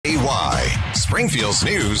WMAY, Springfield's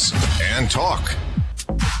news and talk.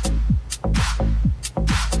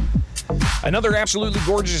 Another absolutely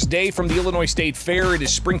gorgeous day from the Illinois State Fair. It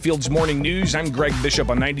is Springfield's Morning News. I'm Greg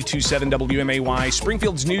Bishop on 92.7 WMAY,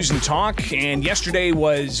 Springfield's News and Talk. And yesterday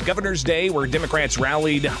was Governor's Day, where Democrats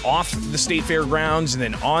rallied off the State Fairgrounds and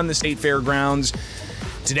then on the State Fairgrounds.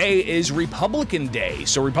 Today is Republican Day,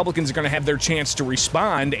 so Republicans are going to have their chance to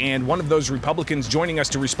respond, and one of those Republicans joining us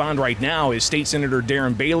to respond right now is State Senator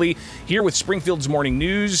Darren Bailey, here with Springfield's Morning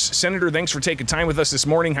News. Senator, thanks for taking time with us this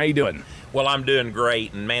morning. How you doing? Well, I'm doing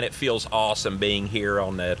great, and man, it feels awesome being here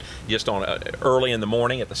on early in the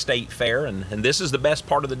morning at the State Fair, and this is the best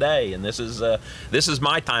part of the day, and this is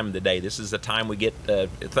my time of the day. This is the time we get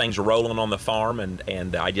things rolling on the farm,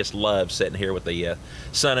 and I just love sitting here with the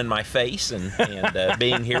sun in my face and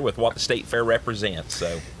being here with what the State Fair represents.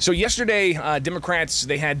 So yesterday, Democrats,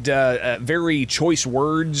 they had very choice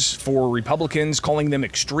words for Republicans, calling them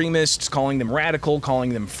extremists, calling them radical,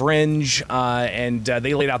 calling them fringe, and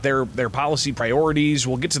they laid out their policy priorities.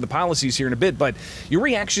 We'll get to the policies here in a bit, but your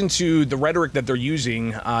reaction to the rhetoric that they're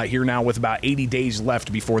using here now with about 80 days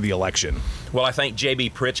left before the election? Well, I think J.B.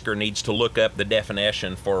 Pritzker needs to look up the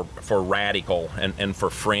definition for radical and for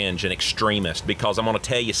fringe and extremist, because I'm going to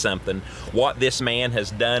tell you something. What this man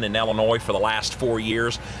has done in Illinois for the last 4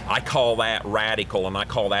 years, I call that radical and I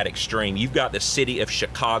call that extreme. You've got the city of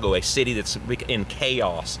Chicago, a city that's in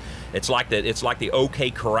chaos. It's like the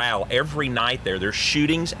OK Corral. Every night there's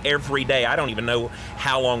shootings every day. I don't even know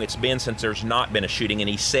how long it's been since there's not been a shooting, and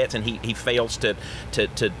he sits and he fails to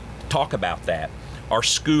talk about that. Our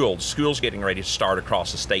school's getting ready to start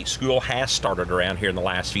across the state. School has started around here in the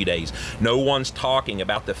last few days. No one's talking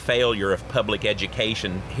about the failure of public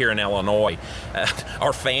education here in Illinois.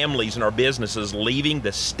 Our families and our businesses leaving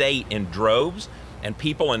the state in droves, and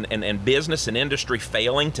people and business and industry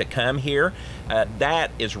failing to come here.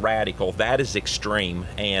 That is radical. That is extreme.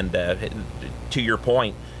 And to your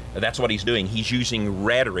point, that's what he's doing. He's using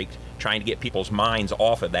rhetoric, trying to get people's minds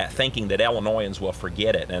off of that, thinking that Illinoisans will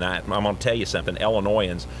forget it. And I'm going to tell you something,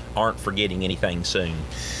 Illinoisans aren't forgetting anything soon.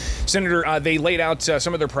 Senator, they laid out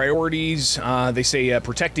some of their priorities. They say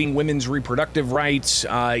protecting women's reproductive rights,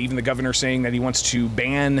 even the governor saying that he wants to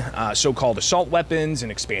ban so-called assault weapons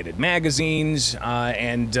and expanded magazines,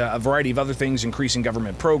 and a variety of other things, increasing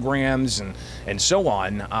government programs and so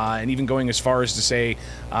on, and even going as far as to say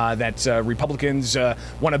that Republicans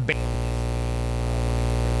want to ban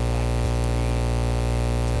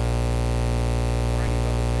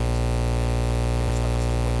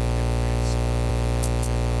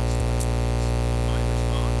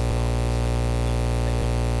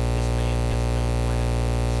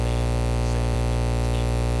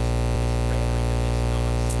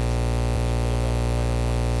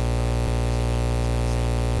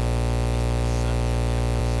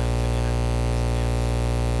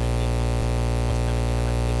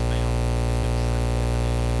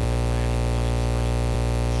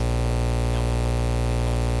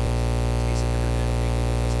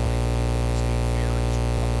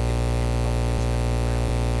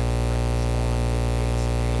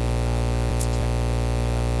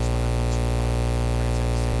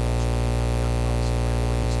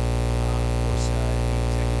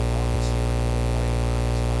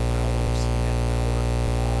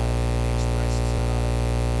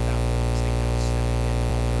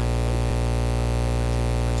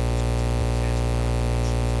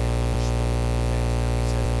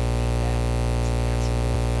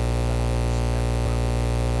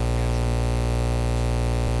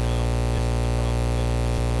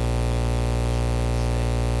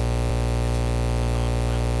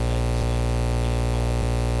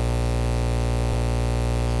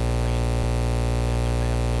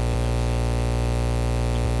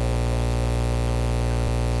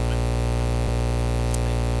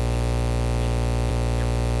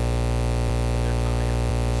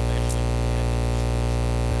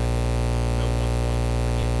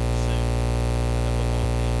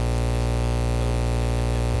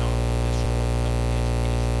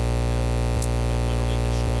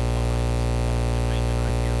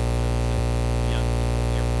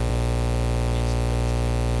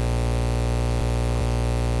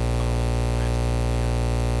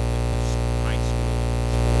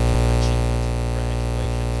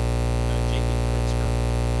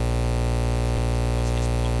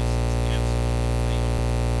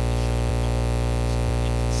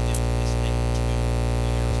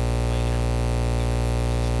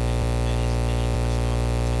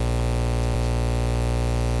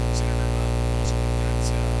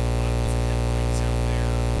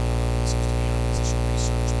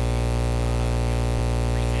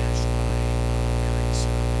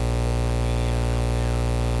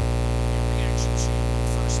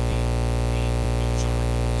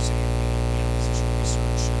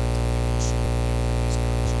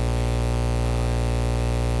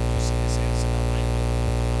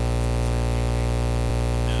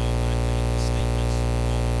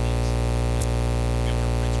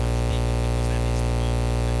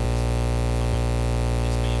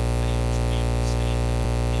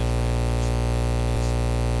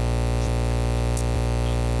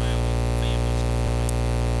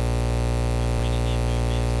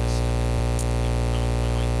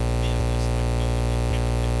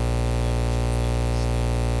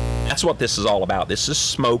that's what this is all about. This is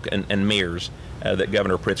smoke and mirrors that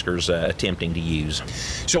Governor Pritzker's attempting to use.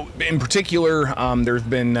 So, in particular, there have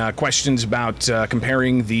been questions about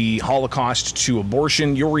comparing the Holocaust to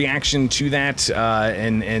abortion. Your reaction to that,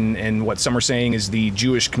 and what some are saying is the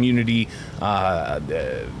Jewish community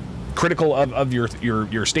critical of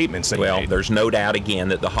your statements that you made. There's no doubt again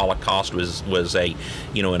that the Holocaust was a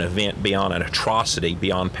an event beyond an atrocity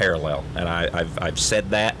beyond parallel, and I've said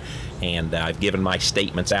that. And I've given my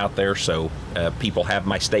statements out there, so people have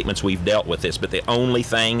my statements. We've dealt with this. But the only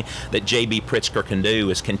thing that J.B. Pritzker can do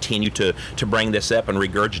is continue to bring this up and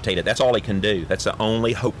regurgitate it. That's all he can do. That's the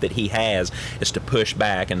only hope that he has, is to push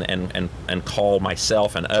back and call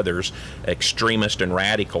myself and others extremists and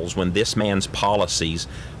radicals when this man's policies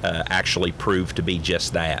actually prove to be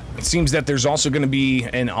just that. It seems that there's also going to be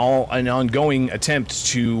an ongoing attempt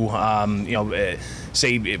to,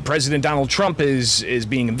 say President Donald Trump is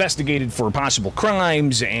being investigated for possible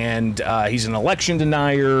crimes, and he's an election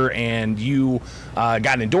denier, and you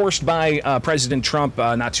got endorsed by President Trump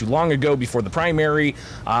not too long ago before the primary.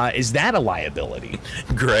 Is that a liability?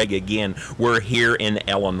 Greg, again, we're here in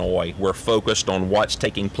Illinois. We're focused on what's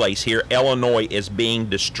taking place here. Illinois is being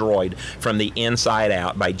destroyed from the inside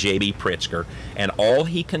out by J.B. Pritzker, and all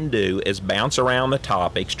he can do is bounce around the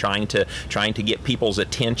topics, trying to get people's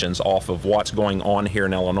attentions off of what's going on here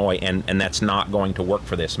in Illinois, and that's not going to work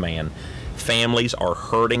for this man. Families are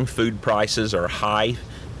hurting. Food prices are high.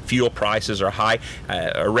 Fuel prices are high.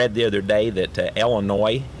 I read the other day that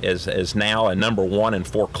Illinois is now a #1 in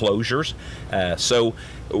foreclosures. So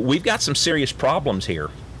we've got some serious problems here.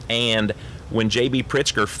 And when J.B.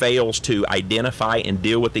 Pritzker fails to identify and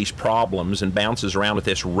deal with these problems and bounces around with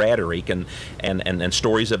this rhetoric and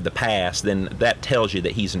stories of the past, then that tells you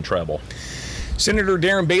that he's in trouble. Senator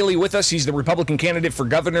Darren Bailey with us. He's the Republican candidate for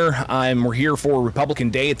governor, and we're here for Republican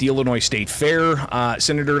Day at the Illinois State Fair.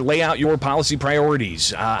 Senator, lay out your policy priorities.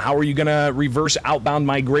 How are you going to reverse outbound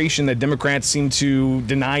migration that Democrats seem to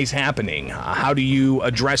deny is happening? How do you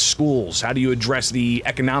address schools? How do you address the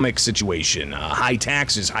economic situation? High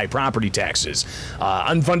taxes, high property taxes,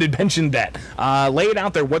 unfunded pension debt. Lay it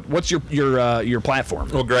out there. What's your platform?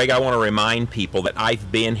 Well, Greg, I want to remind people that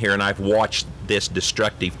I've been here and I've watched this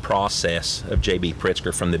destructive process of J.B.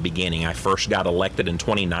 Pritzker from the beginning. I first got elected in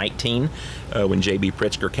 2019 when J.B.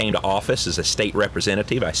 Pritzker came to office as a state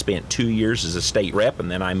representative. I spent 2 years as a state rep, and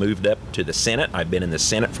then I moved up to the Senate. I've been in the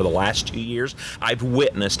Senate for the last 2 years. I've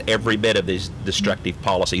witnessed every bit of these destructive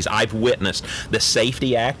policies. I've witnessed the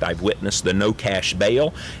Safety Act. I've witnessed the no cash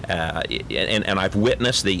bail, and I've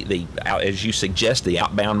witnessed as you suggest, the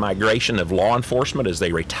outbound migration of law enforcement as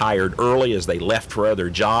they retired early, as they left for other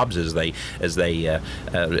jobs, as they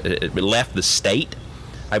left the state.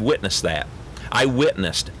 I've witnessed that. I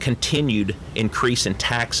witnessed continued increase in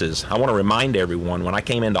taxes. I want to remind everyone, when I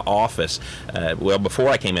came into office, before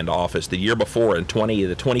I came into office, the year before, the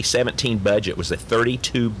 2017 budget was a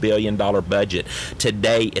 $32 billion budget.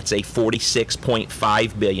 Today, it's a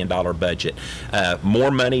 $46.5 billion budget.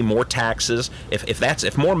 More money, more taxes.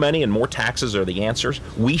 If more money and more taxes are the answers,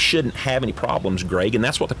 we shouldn't have any problems, Greg, and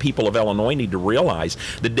that's what the people of Illinois need to realize.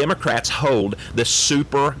 The Democrats hold the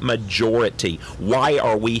super majority. Why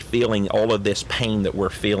are we feeling all of this pain that we're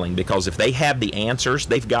feeling? Because if they have the answers,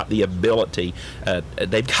 they've got the ability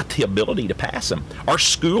to pass them. Our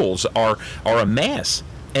schools are a mess,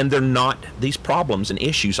 and they're not. These problems and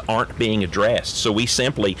issues aren't being addressed. So we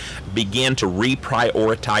simply begin to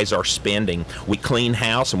reprioritize our spending. We clean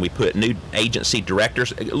house and we put new agency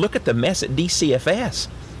directors. Look at the mess at DCFS.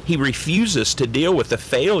 He refuses to deal with the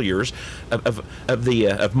failures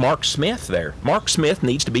of Mark Smith there. Mark Smith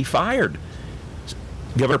needs to be fired.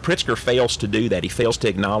 Governor Pritzker fails to do that. He fails to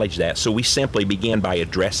acknowledge that. So we simply begin by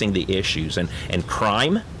addressing the issues. And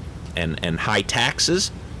crime and high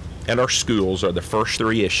taxes and our schools are the first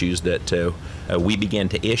three issues that we begin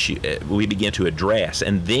to address.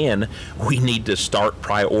 And then we need to start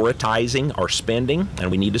prioritizing our spending,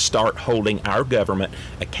 and we need to start holding our government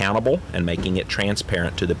accountable and making it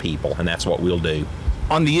transparent to the people. And that's what we'll do.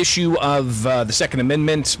 On the issue of the Second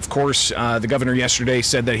Amendment, of course, the governor yesterday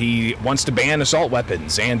said that he wants to ban assault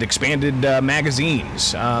weapons and expanded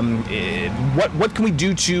magazines. What can we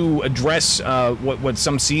do to address what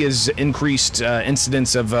some see as increased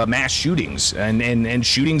incidents of mass shootings and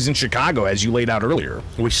shootings in Chicago, as you laid out earlier?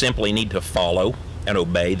 We simply need to follow and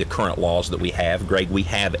obey the current laws that we have. Greg, we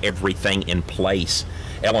have everything in place.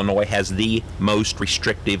 Illinois has the most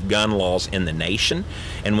restrictive gun laws in the nation,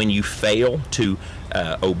 and when you fail to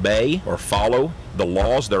obey or follow the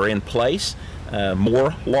laws that are in place,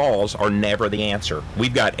 more laws are never the answer.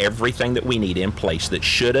 We've got everything that we need in place that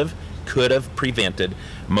should have, could have prevented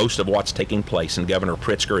most of what's taking place, and Governor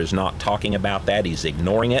Pritzker is not talking about that. He's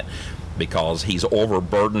ignoring it because he's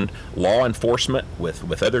overburdened law enforcement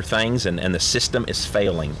with other things, and the system is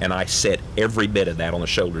failing. And I set every bit of that on the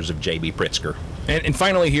shoulders of J.B. Pritzker. And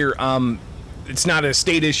finally here, it's not a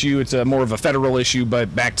state issue, it's more of a federal issue,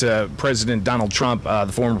 but back to President Donald Trump,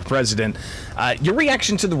 the former president. Your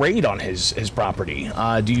reaction to the raid on his property.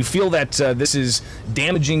 Do you feel that this is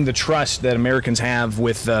damaging the trust that Americans have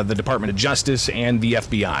with the Department of Justice and the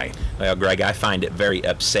FBI? Well, Greg, I find it very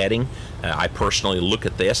upsetting. I personally look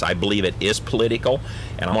at this. I believe it is political.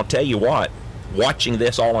 And I'm going to tell you what, watching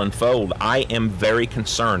this all unfold, I am very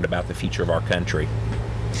concerned about the future of our country.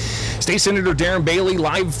 State Senator Darren Bailey,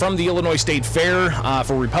 live from the Illinois State Fair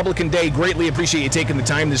for Republican Day. Greatly appreciate you taking the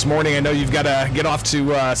time this morning. I know you've got to get off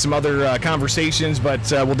to some other conversations, but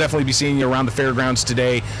we'll definitely be seeing you around the fairgrounds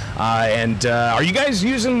today. Are you guys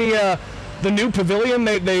using the new pavilion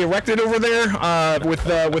they erected over there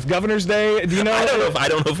with Governor's Day? Do you know? I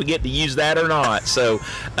don't know if we get to use that or not. So,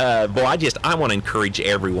 I want to encourage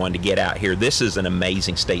everyone to get out here. This is an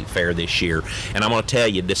amazing state fair this year, and I'm going to tell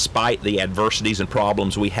you, despite the adversities and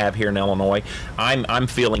problems we have here in Illinois, I'm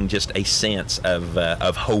feeling just a sense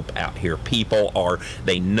of hope out here.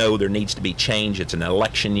 They know there needs to be change. It's an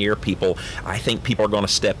election year. I think people are going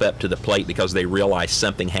to step up to the plate because they realize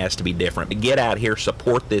something has to be different. But get out here,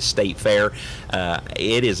 support this state fair.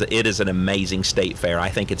 It is an amazing state fair. I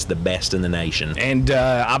think it's the best in the nation. And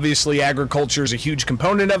obviously agriculture is a huge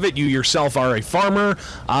component of it. You yourself are a farmer.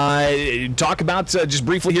 Talk about, just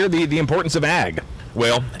briefly here, the importance of ag.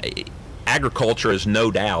 Well, agriculture is no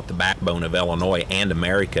doubt the backbone of Illinois and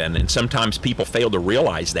America, and sometimes people fail to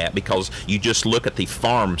realize that because you just look at the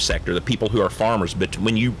farm sector, the people who are farmers. But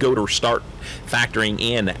when you go to start factoring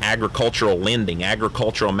in agricultural lending,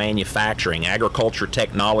 agricultural manufacturing, agriculture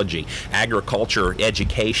technology, agriculture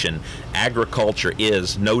education, agriculture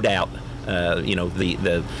is no doubt the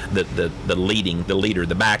leader,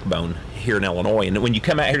 the backbone here in Illinois. And when you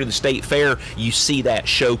come out here to the state fair, you see that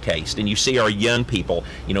showcased, and you see our young people,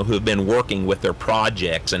 who have been working with their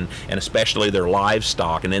projects and especially their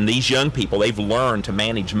livestock. And then these young people, they've learned to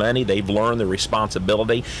manage money, they've learned the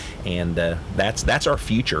responsibility, and that's our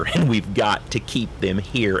future, and we've got to keep them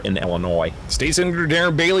here in Illinois. State Senator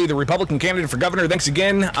Darren Bailey, the Republican candidate for governor, thanks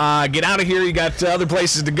again. Get out of here. You got other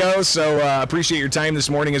places to go, so appreciate your time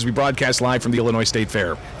this morning as we broadcast live from the Illinois State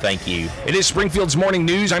Fair. Thank you. It is Springfield's Morning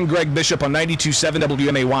News. I'm Greg Bishop on 92.7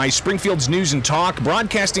 WMAY, Springfield's News and Talk,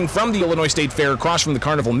 broadcasting from the Illinois State Fair across from the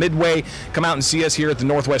Carnival Midway. Come out and see us here at the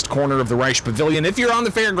northwest corner of the Reich Pavilion if you're on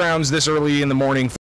the fairgrounds this early in the morning.